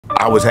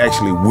I was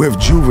actually with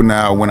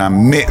Juvenile when I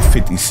met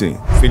 50 Cent.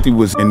 50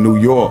 was in New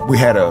York. We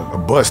had a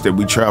bus that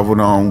we traveled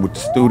on with the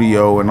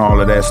studio and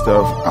all of that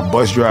stuff. Our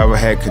bus driver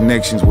had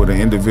connections with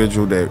an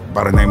individual that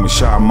by the name of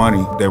Sha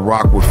Money that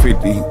rocked with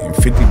 50, and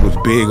 50 was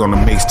big on the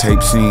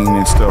mixtape scene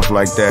and stuff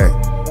like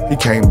that. He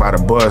came by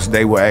the bus,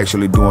 they were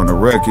actually doing the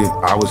record.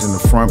 I was in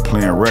the front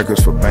playing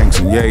records for Banks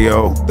and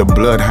Yayo. The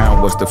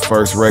Bloodhound was the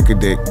first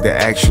record that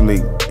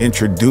actually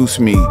introduced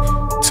me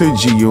to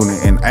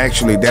G-Unit, and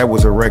actually that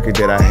was a record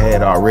that I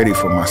had already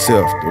for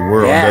myself. The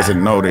world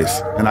doesn't know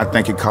this, and I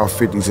think it caught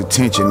 50's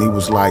attention. He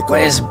was like,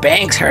 well, his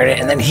Banks heard it,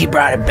 and then he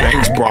brought it back.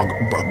 Banks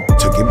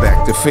took it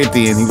back to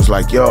 50, and he was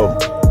like, yo.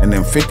 And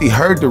then 50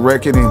 heard the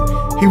record, and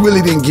he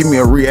really didn't give me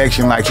a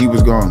reaction like he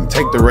was gonna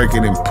take the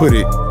record and put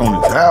it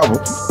on his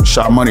album.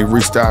 Sha Money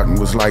reached out and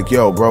was like,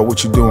 yo, bro,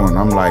 what you doing?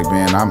 I'm like,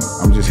 man, I'm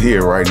just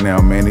here right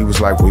now, man. He was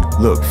like, well,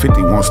 look,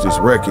 50 wants this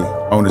record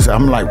on this.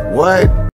 I'm like, what?